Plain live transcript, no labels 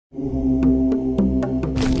Sometimes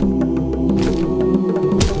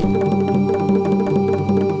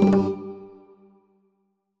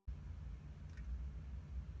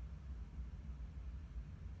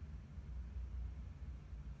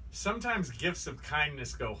gifts of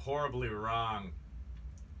kindness go horribly wrong.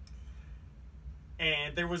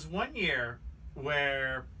 And there was one year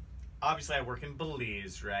where, obviously I work in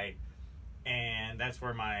Belize, right? And that's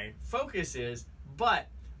where my focus is. But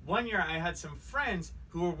one year I had some friends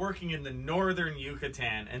who were working in the northern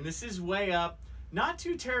Yucatan. And this is way up, not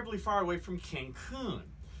too terribly far away from Cancun.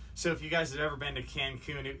 So if you guys have ever been to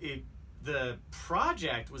Cancun, the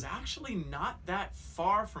project was actually not that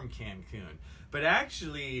far from Cancun. But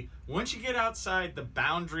actually, once you get outside the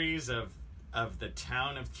boundaries of the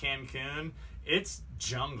town of Cancun, it's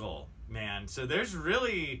jungle, man. So there's a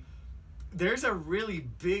really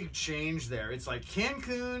big change there. It's like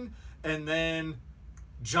Cancun and then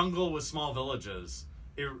jungle with small villages.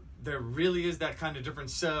 There really is that kind of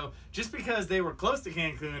difference. So just because they were close to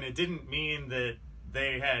Cancun, it didn't mean that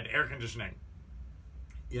they had air conditioning,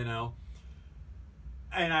 you know?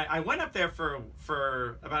 And I went up there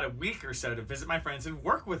for about a week or so to visit my friends and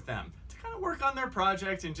work with them, to kind of work on their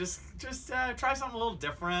project and just try something a little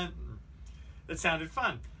different that sounded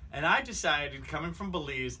fun. And I decided, coming from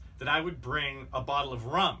Belize, that I would bring a bottle of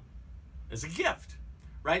rum as a gift,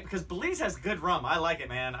 right? Because Belize has good rum. I like it,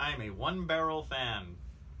 man. I am a one-barrel fan.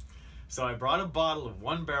 So I brought a bottle of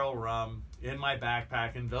one-barrel rum in my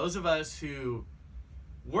backpack, and those of us who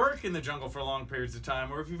work in the jungle for long periods of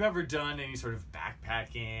time, or if you've ever done any sort of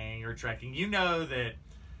backpacking or trekking, you know that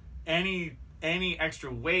any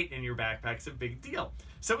extra weight in your backpack is a big deal.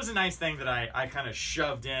 So it was a nice thing that I kind of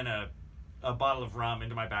shoved in a bottle of rum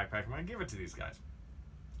into my backpack. I'm going to give it to these guys.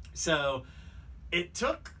 So it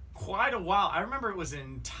took quite a while. I remember it was an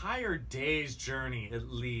entire day's journey, at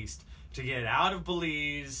least, to get out of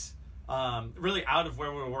Belize, really out of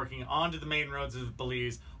where we were working, onto the main roads of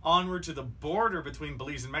Belize, onward to the border between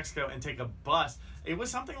Belize and Mexico, and take a bus. It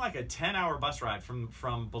was something like a 10-hour bus ride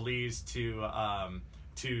from Belize to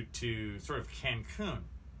sort of Cancun.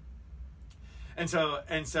 And so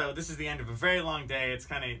this is the end of a very long day. It's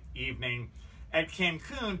kind of evening. At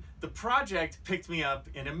Cancun, the project picked me up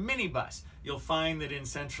in a minibus. You'll find that in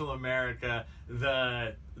Central America,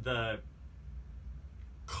 the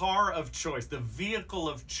car of choice, the vehicle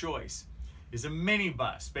of choice, is a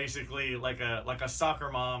minibus, basically like a soccer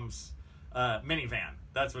mom's minivan.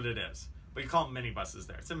 That's what it is. But you call them minibuses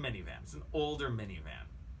there. It's a minivan. It's an older minivan.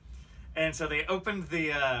 And so they opened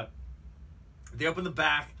the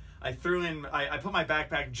back. I put my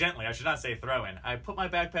backpack gently. I should not say throw in. I put my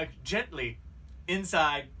backpack gently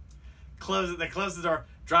inside. Close it. They close the door.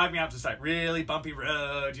 Drive me out to the site. Really bumpy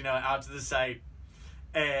road, out to the site.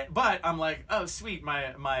 But I'm like, oh sweet,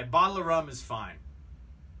 my bottle of rum is fine.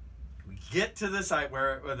 We get to the site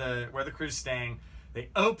where the crew's staying. They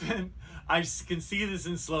open. I can see this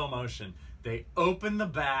in slow motion. They open the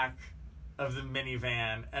back of the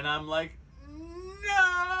minivan, and I'm like,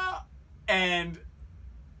 no. And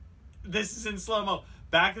this is in slow-mo.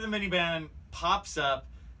 Back of the minivan pops up,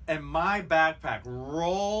 and my backpack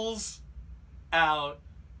rolls out,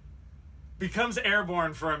 becomes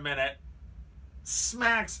airborne for a minute,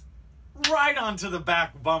 smacks right onto the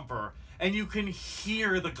back bumper, and you can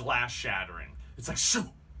hear the glass shattering. It's like, shoo,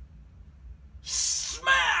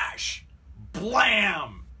 smash,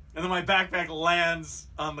 blam, and then my backpack lands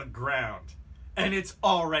on the ground, and it's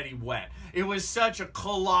already wet. It was such a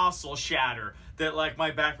colossal shatter that, like, my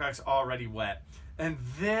backpack's already wet. And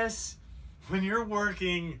this, when you're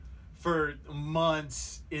working for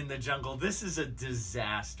months in the jungle, this is a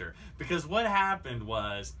disaster. Because what happened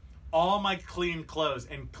was, all my clean clothes,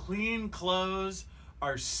 and clean clothes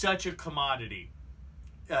are such a commodity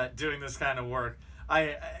doing this kind of work.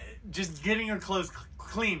 Just getting your clothes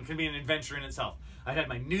clean can be an adventure in itself. I had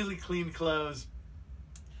my newly cleaned clothes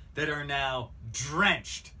that are now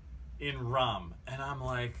drenched in rum. And I'm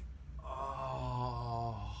like,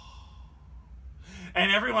 oh.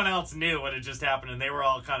 And everyone else knew what had just happened, and they were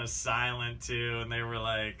all kind of silent too, and they were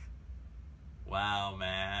like, wow,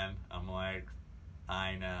 man. I'm like,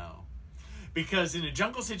 I know. Because in a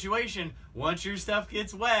jungle situation, once your stuff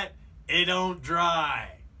gets wet, it don't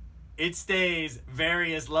dry. It stays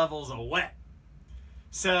various levels of wet.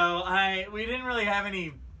 So we didn't really have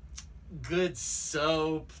any good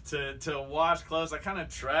soap to wash clothes. I kind of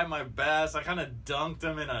tried my best. I kind of dunked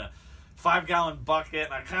them in a 5-gallon bucket,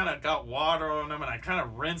 and I kind of got water on them, and I kind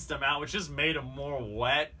of rinsed them out, which just made them more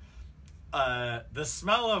wet. The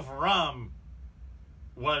smell of rum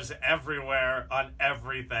was everywhere on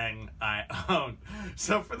everything I owned.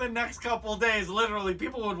 So for the next couple of days, literally,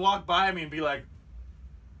 people would walk by me and be like,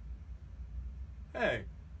 hey.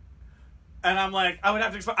 And I'm like, I would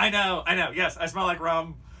have to explain. I know, yes, I smell like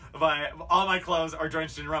rum. All my clothes are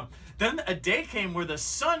drenched in rum. Then a day came where the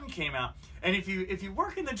sun came out. And if you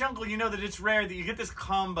work in the jungle, you know that it's rare that you get this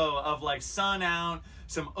combo of like sun out,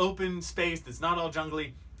 some open space that's not all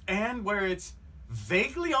jungly, and where it's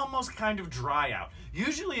vaguely almost kind of dry out.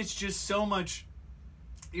 Usually it's just so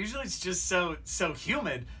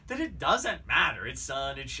humid that it doesn't matter. It's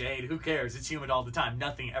sun, it's shade, who cares? It's humid all the time.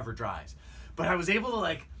 Nothing ever dries. But I was able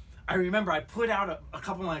to I remember I put out a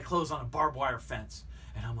couple of my clothes on a barbed wire fence.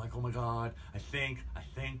 And I'm like, oh my God, I think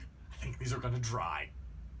these are gonna dry.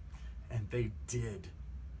 And they did.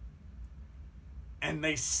 And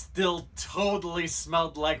they still totally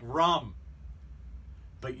smelled like rum.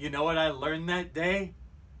 But you know what I learned that day?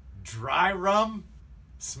 Dry rum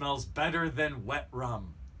smells better than wet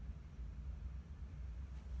rum.